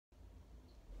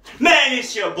And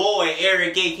it's your boy,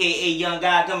 Eric, a.k.a. Young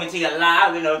Guy, coming to you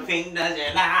live in a pink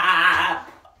dungeon.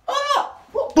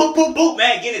 Boop, boop, boop,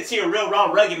 man. Get it to you real raw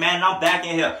rugged, man. I'm back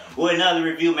in here with another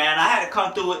review, man. I had to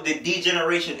come through with the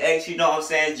D-Generation X, you know what I'm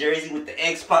saying? Jersey with the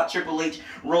X-Pac, Triple H,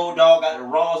 Road Dogg, got the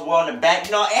Roswell on the back.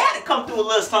 You know, it had to come through a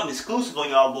little something exclusive on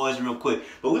y'all boys real quick.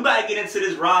 But we about to get into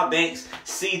this Robb Banks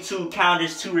C2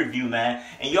 Counters 2 review, man.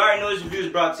 And you already know this review is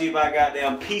brought to you by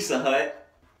goddamn Pizza Hut.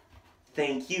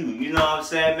 Thank you. You know what I'm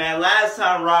saying, man? Last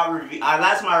time my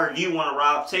review one of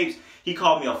Robb tapes, he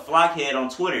called me a flockhead on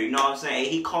Twitter. You know what I'm saying?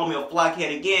 He called me a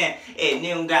flockhead again, and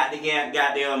then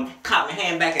goddamn caught my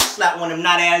hand back and slapped one of them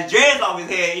naughty ass dreads off his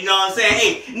head. You know what I'm saying?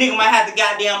 Hey, nigga might have to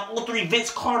goddamn 03 Vince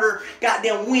Carter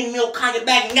goddamn windmill cock it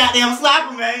back and goddamn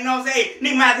slap him, man. You know what I'm saying? Hey,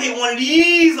 nigga might have to hit one of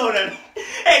these on him.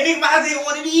 Hey, nigga might have to hit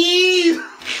one of these.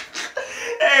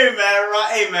 Hey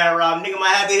man, Robb, nigga might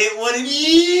have to hit one of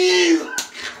these.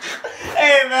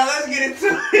 Hey man, let's get into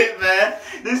it, man.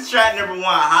 This is track number 1,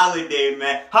 Holiday,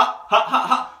 man.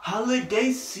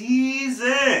 Holiday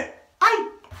season.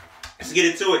 Let's get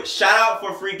into it. Shout out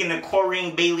for freaking the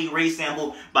Corinne Bailey Ray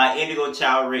sample by Indigo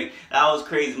Child Rick. That was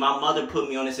crazy. My mother put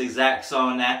me on this exact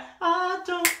song that I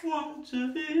don't want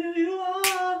to be who you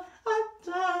are.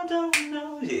 I don't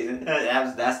know.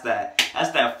 Yeah, that's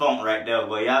that funk right there,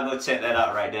 boy. Y'all go check that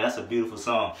out right there. That's a beautiful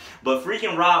song. But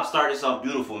freaking Robb started this off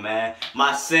beautiful, man.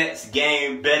 My sex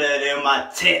game better than my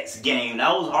text game.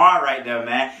 That was hard right there,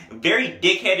 man. Very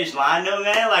dickheadish line though,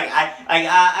 man.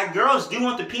 Like girls do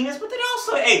want the penis, but they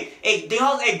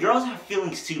also, girls have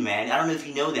feelings too, man. I don't know if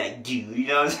you know that, dude. You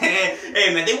know what I'm saying?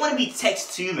 Hey, man, they want to be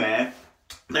text too, man.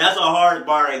 But that's a hard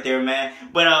bar right there, man.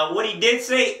 But what he did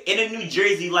say, in a New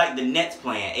Jersey like the Nets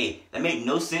playing. Hey, that made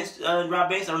no sense, Robb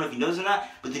Banks. I don't know if you noticed or not,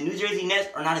 but the New Jersey Nets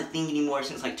are not a thing anymore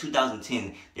since like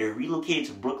 2010. They're relocated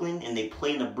to Brooklyn, and they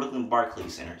play in the Brooklyn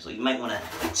Barclays Center. So you might want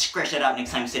to scratch that out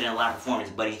next time you sit in a live performance,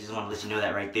 buddy. Just want to let you know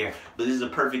that right there. But this is a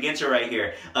perfect intro right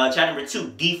here. Track number 2,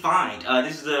 Defined.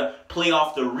 This is a play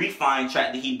off the Refined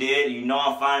track that he did. You know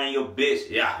I'm finding your bitch.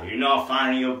 Yeah, you know I'm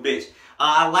finding your bitch.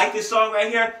 I like this song right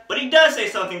here, but he does say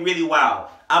something really wild.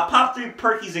 I pop 3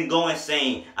 perkies and go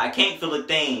insane. I can't feel a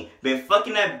thing. Been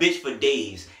fucking that bitch for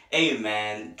days. Hey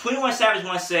man, 21 Savage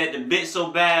once said the bitch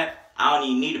so bad I don't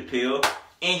even need a pill.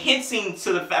 And hinting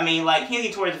to the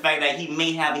hinting towards the fact that he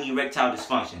may have an erectile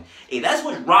dysfunction. Hey, that's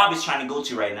what Robb is trying to go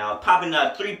to right now. Popping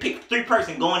 3 perks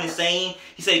and going insane.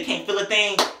 He said he can't feel a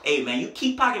thing. Hey man, you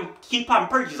keep popping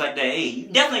perks like that. Hey, you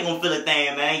definitely gonna feel a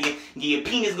thing, man. Your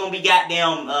penis gonna be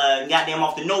goddamn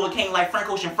off the Novocaine like Frank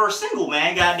Ocean first single,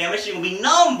 man. Goddamn, that shit gonna be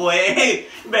numb, boy. Hey,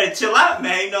 you better chill out,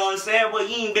 man. You know what I'm saying? Boy,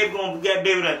 you ain't gonna be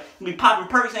able to be popping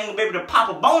perks, ain't gonna be able to pop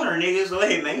a boner, nigga. So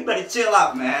hey, man, you better chill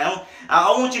out, man.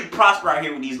 I want you to prosper out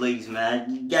here with these ladies,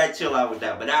 man. You gotta chill out with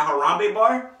that. But that Harambe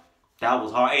bar, that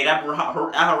was hard. Hey, that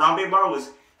Harambe bar was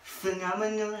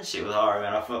phenomenal. That shit was hard,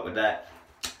 man. I fuck with that.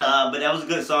 But that was a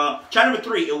good song. Track number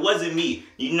 3, It Wasn't Me.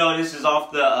 You know this is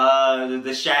off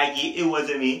the Shaggy, It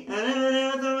Wasn't Me.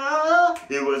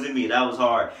 It wasn't me. That was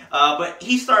hard. But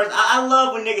he starts, I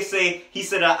love when niggas say, he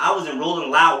said, I was in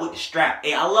Rolling Loud with the strap.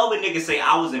 Hey, I love when niggas say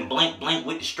I was in blank blank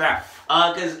with the strap.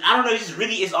 Cause I don't know,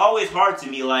 it's always hard to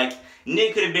me. Like,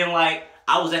 nigga could have been like,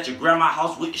 I was at your grandma's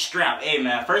house with the strap. Hey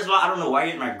man, first of all, I don't know why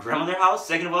you're at my grandmother's house.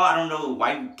 Second of all, I don't know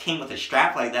why you came with a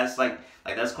strap. Like that's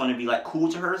going to be like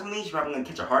cool to her or something. She's probably gonna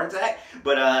catch a heart attack.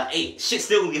 But hey, shit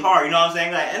still gonna be hard. You know what I'm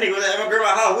saying? Like that nigga was at my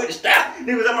grandma's house with the strap.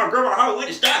 Nigga was at my grandma's house with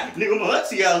the strap. Nigga my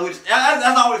auntie house with the strap.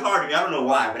 That's always hard to me. I don't know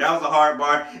why, but that was a hard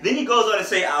bar. Then he goes on to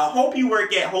say, I hope you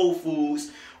work at Whole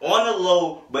Foods on the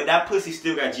low, but that pussy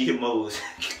still got GMOs.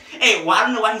 Hey, well, I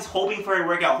don't know why he's hoping for her to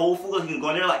work out Whole Foods. He can go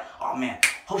in there like, oh man,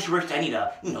 hope she works. I need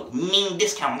a mean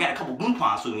discount. I got a couple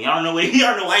Groupons with me. I don't know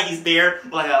why he's there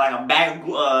with like a bag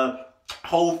of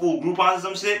Whole Food Groupons or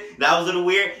some shit. That was a little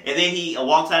weird. And then he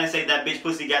walks out and said that bitch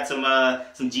pussy got some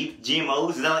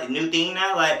GMOs. Is that like a new thing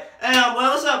now? Like, hey, boy,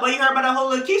 what's up? Boy, you heard about that whole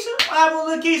little Keisha? What happened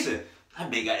with little Keisha? That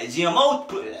bitch got a GMO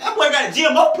pussy. That boy got a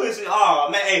GMO pussy. Oh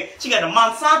man, hey, she got the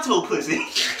Monsanto pussy.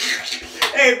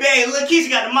 Hey, babe, look, Keisha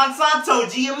got the Monsanto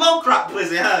GMO crop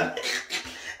pussy, huh?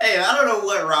 Hey, I don't know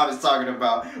what Robb is talking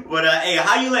about, but hey,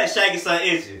 how you let Shaggy Son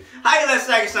injure? How you let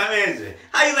Shaggy Son injure?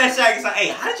 How you let Shaggy Son? Hey,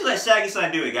 how did you let Shaggy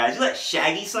Son do it, guys? You let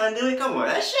Shaggy Son do it? Come on,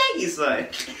 that's Shaggy Son.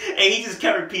 Hey, he just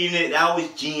kept repeating it. That was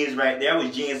genius right there. That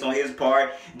was genius on his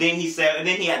part. Then he said, and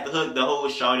then he had to hook the whole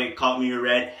shawty caught me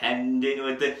red-handed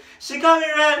with the she caught me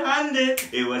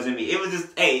red-handed. It wasn't me. It was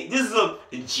just, hey, this is a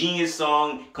genius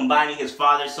song combining his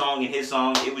father's song and his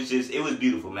song. It was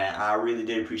beautiful, man. I really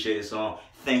did appreciate the song.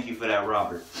 Thank you for that,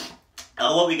 Robert.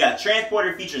 What we got?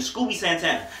 Transporter featuring Scooby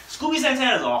Santana. Scooby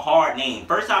Santana is a hard name.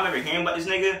 First time ever hearing about this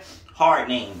nigga. Hard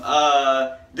name.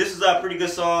 This is a pretty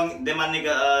good song. Then my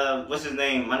nigga, what's his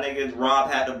name? My nigga Robb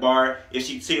had the bar. If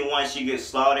she see the one, she gets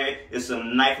slaughtered. It's a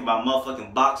knife about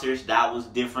motherfucking boxers. That was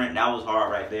different. That was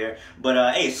hard right there.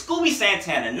 But hey, Scooby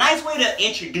Santana, nice way to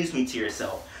introduce me to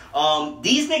yourself.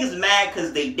 These niggas mad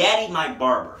because they daddy my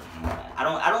barber.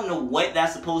 I don't know what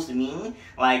that's supposed to mean.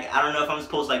 Like, I don't know if I'm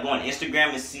supposed to like go on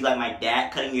Instagram and see like my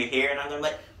dad cutting your hair, and I'm gonna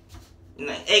like,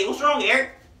 hey, what's wrong,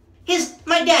 Eric?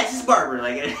 My dad's his barber.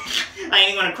 Like, I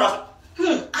ain't gonna cross.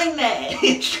 I'm mad.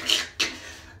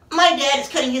 My dad is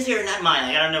cutting his hair, not mine.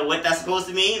 Like, I don't know what that's supposed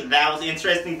to mean. That was an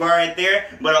interesting bar right there.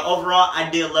 But overall, I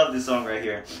did love this song right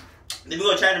here. Then we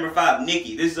go to track number 5,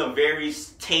 Nikki. This is a very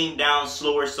tamed down,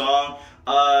 slower song.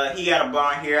 He got a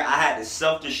bar here. I had to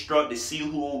self-destruct to see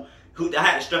who I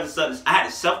had to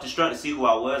self-destruct to see who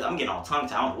I was. I'm getting all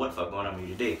tongue-tied. I don't know what the fuck going on with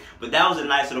me today. But that was a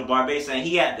nice little bar. Basically,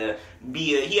 he had to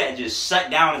just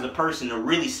shut down as a person to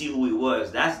really see who he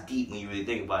was. That's deep when you really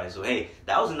think about it. So hey,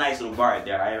 that was a nice little bar right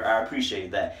there. I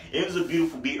appreciate that. It was a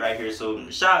beautiful beat right here. So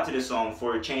shout out to this song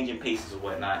for changing paces and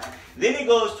whatnot. Then it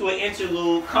goes to an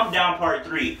interlude, Come Down Part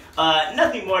 3.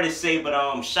 Nothing more to say,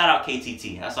 but shout out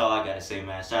KTT. That's all I gotta say,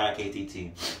 man. Shout out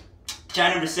KTT.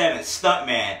 Track number 7,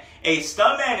 Stuntman. Hey,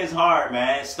 Stuntman is hard,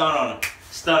 man. Stunt on him.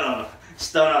 Stunt on him.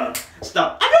 Stunt on him.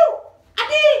 Stunt. I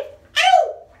did.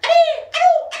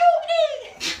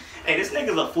 Hey, this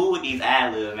nigga's a fool with these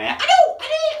ad-libs, man. I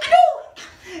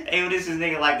do. Hey, this is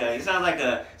nigga like it sounds like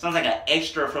an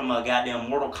extra from a goddamn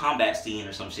Mortal Kombat scene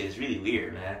or some shit. It's really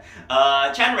weird, man.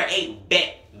 Track number 8,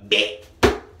 Bet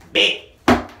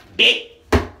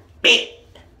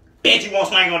you won't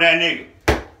swing on that nigga.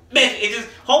 It's just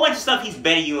a whole bunch of stuff he's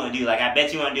betting you won't do. Like, I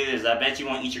bet you won't do this. I bet you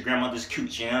won't eat your grandmother's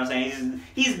cooch. You know what I'm saying?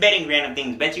 He's betting random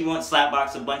things. Bet you won't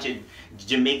slapbox a bunch of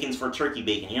Jamaicans for turkey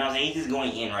bacon. You know what I'm saying? He's just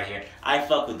going in right here. I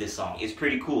fuck with this song. It's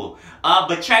pretty cool.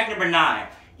 But track number 9.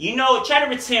 You know, track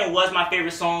number 10 was my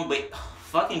favorite song, but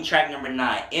fucking track number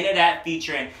 9. Into that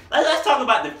featuring. Let's talk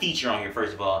about the feature on here,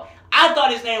 first of all. I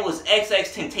thought his name was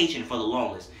XXXTentacion for the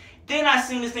longest. Then I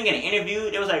seen this thing in an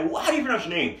interview. They was like, well, how do you pronounce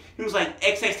your name? He was like,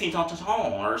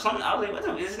 XXXTentacion or something. I was like, what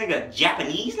the, is this nigga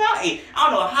Japanese now? Hey, I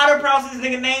don't know how to pronounce this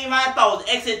nigga name. I thought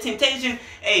it was XXXTentacion.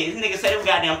 Hey, this nigga said it was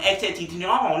goddamn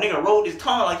XXXTentacion. Nigga rolled his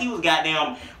tongue like he was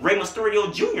goddamn Rey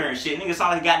Mysterio Jr. and shit. Nigga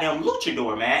sound like a goddamn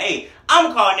luchador, man. Hey,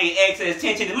 I'm calling nigga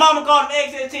XXXTentacion. His mama called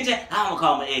him XXXTentacion. I'm gonna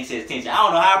call him XXXTentacion. I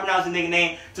don't know how to pronounce this nigga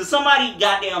name. So somebody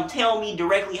goddamn tell me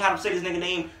directly how to say this nigga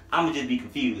name. I'm gonna just be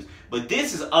confused. But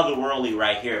this is otherworldly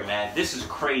right here, man. This is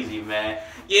crazy, man.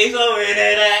 Yeah, so into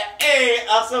that, hey,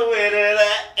 I'm so into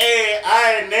that, hey,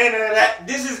 I ain't into that.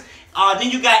 This is, then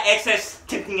you got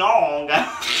XXXTentacion,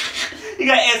 you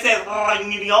got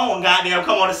XXXTentacion, goddamn,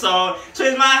 come on the song.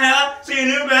 Twist my hair, see a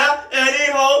new bell,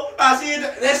 I see it.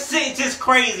 That shit just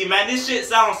crazy, man. This shit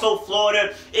sounds so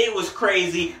Florida. It was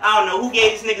crazy. I don't know who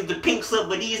gave these niggas the pink slip,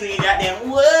 but these niggas goddamn,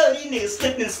 whoa, these niggas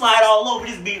slipped and slide all over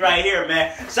this beat right here,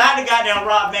 man. Shout out to goddamn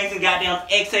Robb Banks and goddamn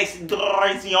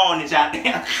XXXTentacion and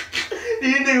goddamn.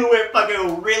 These niggas went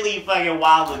fucking really fucking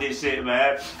wild with this shit,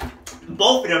 man.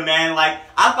 Both of them, man. Like,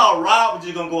 I thought Robb was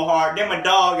just gonna go hard. Then my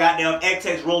dog, goddamn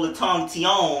XX Roller Tongue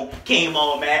Tion came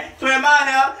on, man. Twin my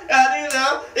hair,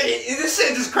 this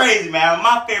shit just crazy, man.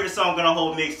 My favorite song on the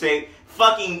whole mixtape.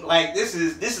 Fucking like this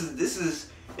is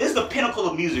the pinnacle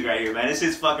of music right here, man. This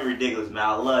is fucking ridiculous, man.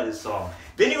 I love this song.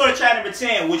 Then you go to track number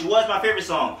 10, which was my favorite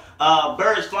song.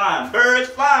 Birds Flying, better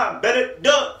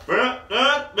duck,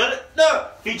 better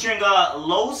duck. Featuring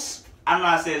Los. I don't know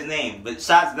how to say his name, but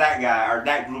shots to that guy, or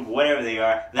that group, or whatever they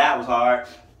are. That was hard.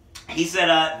 He said,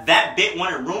 that bit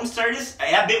wanted room service.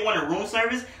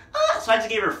 So I just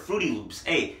gave her Fruity Loops.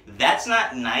 Hey, that's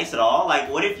not nice at all.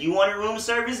 Like, what if you wanted room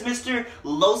service, Mr.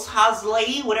 Los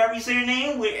Hazley, whatever you say your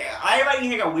name? Everybody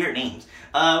here got weird names.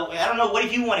 I don't know, what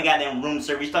if you wanted goddamn room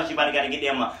service? You thought you about to get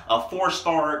them a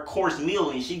 4-star course meal,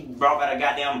 and she brought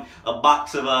out a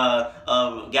box of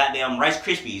goddamn Rice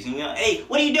Krispies. And you know, hey,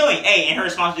 what are you doing? Hey, and her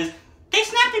response is, they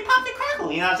snapped, they popped, they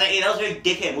crackled. You know what I'm saying? Hey, that was a very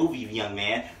dickhead movie, young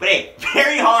man. But hey,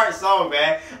 very hard song,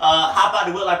 man. Hop out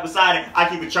the wheel like Poseidon. I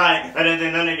keep it trying. And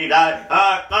then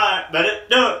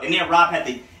Robb had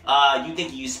the, you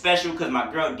think you special because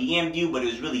my girl DM'd you, but it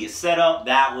was really a setup.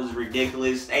 That was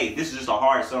ridiculous. Hey, this is just a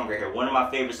hard song right here. One of my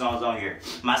favorite songs on here.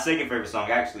 My second favorite song,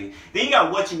 actually. Then you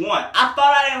got What You Want. I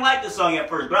thought I didn't like this song at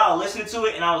first, but I was listening to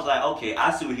it, and I was like, okay,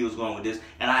 I see where he was going with this.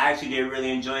 And I actually did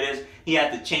really enjoy this. He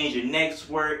had to change your next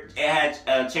word. It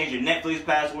had change your Netflix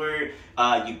password.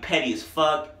 You petty as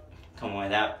fuck. Come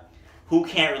on, that. Who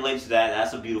can't relate to that?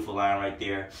 That's a beautiful line right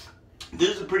there. This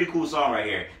is a pretty cool song right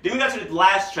here. Then we got to the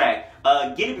last track.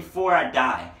 Get It Before I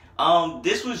Die.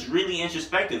 This was really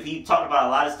introspective. He talked about a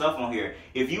lot of stuff on here.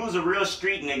 If you was a real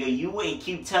street nigga, you wouldn't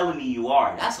keep telling me you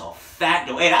are. That's a fact,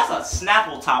 though. Hey, that's a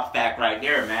Snapple top fact right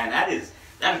there, man. That is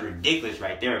ridiculous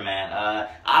right there, man.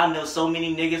 I know so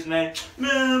many niggas, man.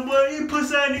 Man, boy, you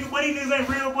pussy ass nigga, boy, these niggas ain't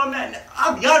real, boy, man.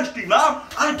 I be on the street, man.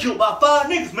 I killed about 5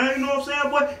 niggas, man. You know what I'm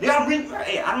saying, boy? Yeah, I'm really,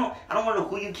 hey, I don't want to know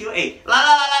who you killed. Hey,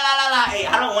 Hey,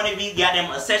 I don't want to be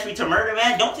goddamn accessory to murder,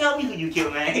 man. Don't tell me who you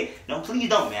killed, man. Hey, no, please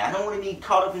don't, man. I don't want to be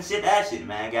caught up in that shit,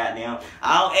 man. Goddamn.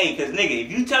 Hey, cause nigga,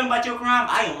 if you tell me about your crime,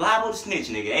 I am liable to snitch,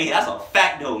 nigga. Hey, that's a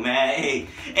fact, though, man. Hey,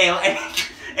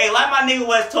 like my nigga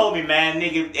West told me, man,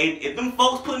 nigga, if them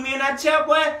folks put me in that chair,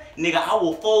 boy, nigga, I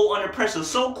will fold under pressure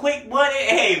so quick, boy.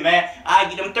 Hey, man, I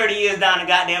get them 30 years down to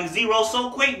goddamn 0 so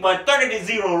quick, but 30 to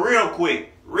 0 real quick.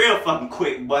 Real fucking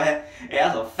quick, boy. Hey,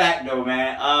 that's a fact, though,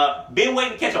 man. Been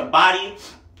waiting to catch a body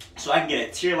so I can get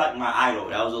a tear like my idol.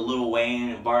 That was a Lil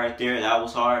Wayne bar right there. That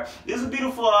was hard. This is a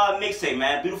beautiful mixtape,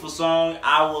 man. Beautiful song.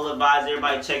 I will advise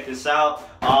everybody check this out.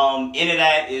 Into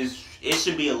that is... It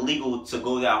should be illegal to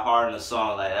go that hard in a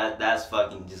song like that. That's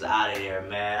fucking just out of there,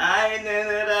 man. I ain't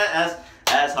into that.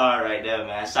 That's hard right there,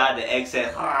 man. Shout out to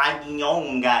XS.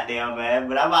 Goddamn, man.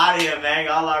 But I'm out of here, man.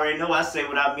 Y'all already know I say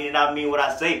what I mean and I mean what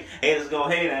I say. Haters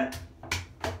gonna hate, man.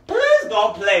 Please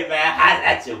don't play, man. I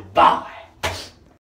let you boy.